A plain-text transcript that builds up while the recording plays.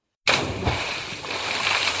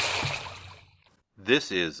This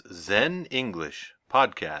is Zen English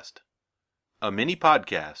Podcast, a mini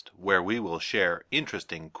podcast where we will share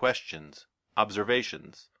interesting questions,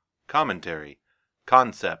 observations, commentary,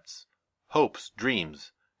 concepts, hopes,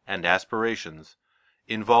 dreams, and aspirations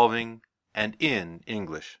involving and in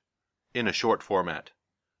English, in a short format,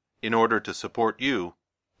 in order to support you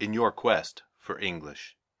in your quest for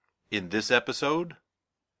English. In this episode,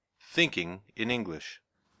 Thinking in English.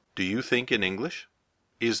 Do you think in English?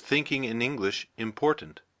 Is thinking in English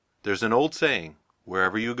important? There's an old saying,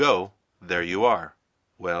 wherever you go, there you are.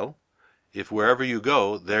 Well, if wherever you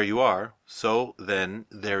go, there you are, so then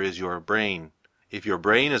there is your brain. If your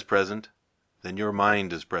brain is present, then your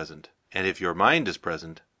mind is present. And if your mind is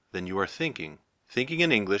present, then you are thinking. Thinking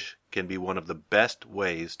in English can be one of the best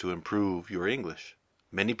ways to improve your English.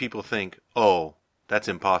 Many people think, oh, that's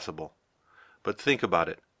impossible. But think about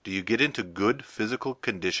it. Do you get into good physical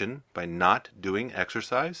condition by not doing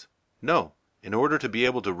exercise? No. In order to be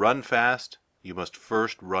able to run fast, you must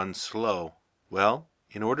first run slow. Well,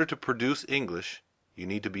 in order to produce English, you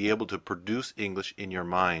need to be able to produce English in your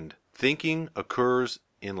mind. Thinking occurs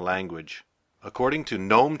in language. According to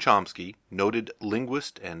Noam Chomsky, noted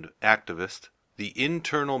linguist and activist, the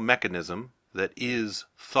internal mechanism that is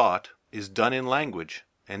thought is done in language,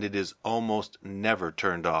 and it is almost never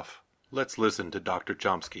turned off. Let's listen to Dr.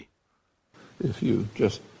 Chomsky. If you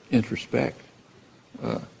just introspect,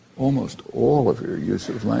 almost all of your use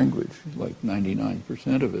of language, like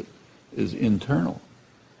 99% of it, is internal.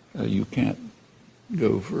 You can't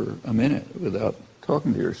go for a minute without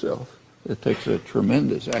talking to yourself. It takes a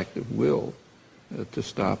tremendous act of will to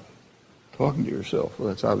stop talking to yourself. Well,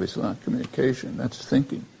 that's obviously not communication. That's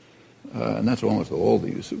thinking. And that's almost all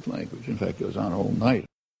the use of language. In fact, it goes on all night.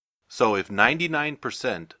 So if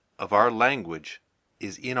 99% of our language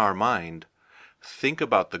is in our mind, think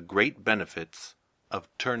about the great benefits of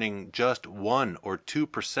turning just 1 or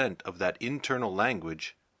 2% of that internal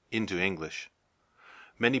language into English.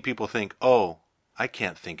 Many people think, oh, I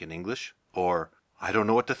can't think in English, or I don't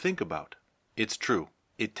know what to think about. It's true.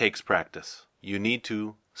 It takes practice. You need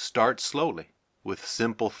to start slowly with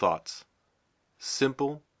simple thoughts.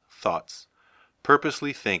 Simple thoughts.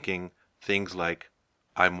 Purposely thinking things like,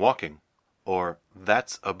 I'm walking, or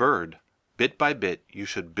that's a bird. Bit by bit, you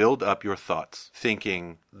should build up your thoughts,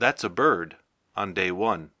 thinking, that's a bird, on day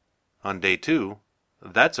 1. On day 2,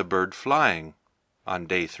 that's a bird flying. On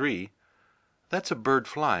day 3, that's a bird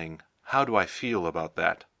flying. How do I feel about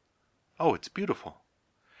that? Oh, it's beautiful.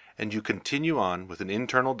 And you continue on with an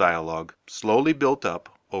internal dialogue, slowly built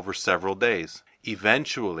up over several days.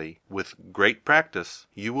 Eventually, with great practice,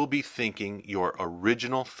 you will be thinking your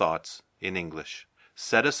original thoughts in English.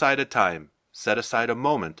 Set aside a time, set aside a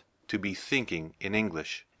moment to be thinking in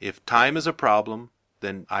English. If time is a problem,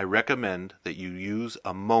 then I recommend that you use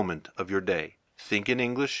a moment of your day. Think in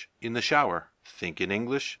English in the shower. Think in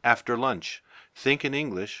English after lunch. Think in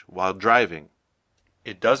English while driving.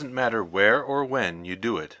 It doesn't matter where or when you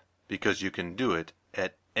do it, because you can do it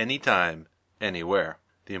at any time, anywhere.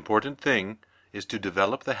 The important thing is to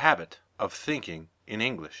develop the habit of thinking in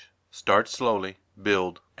English. Start slowly,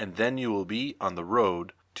 build, and then you will be on the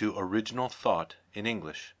road to original thought in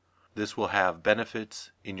English. This will have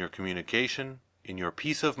benefits in your communication, in your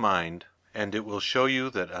peace of mind, and it will show you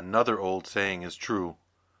that another old saying is true.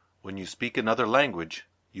 When you speak another language,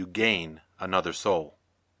 you gain another soul.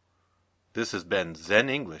 This has been Zen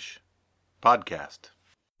English Podcast.